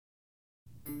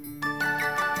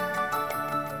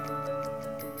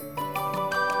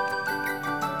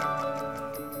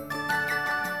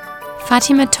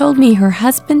Fatima told me her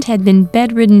husband had been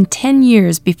bedridden 10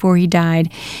 years before he died.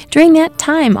 During that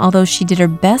time, although she did her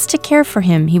best to care for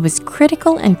him, he was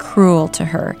critical and cruel to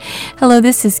her. Hello,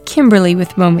 this is Kimberly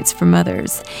with Moments for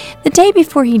Mothers. The day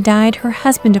before he died, her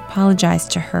husband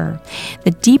apologized to her.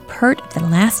 The deep hurt of the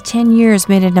last 10 years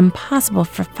made it impossible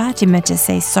for Fatima to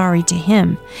say sorry to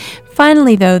him.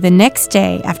 Finally, though, the next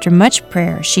day, after much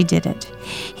prayer, she did it.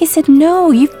 He said,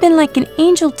 "No, you've been like an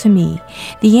angel to me.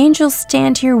 The angels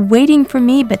stand here waiting for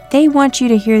me, but they want you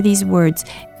to hear these words.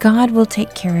 God will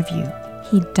take care of you."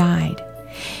 He died.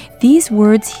 These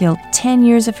words healed 10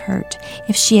 years of hurt.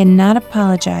 If she had not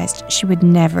apologized, she would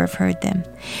never have heard them.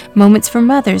 Moments for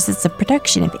Mothers is a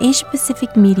production of Asia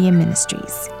Pacific Media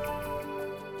Ministries.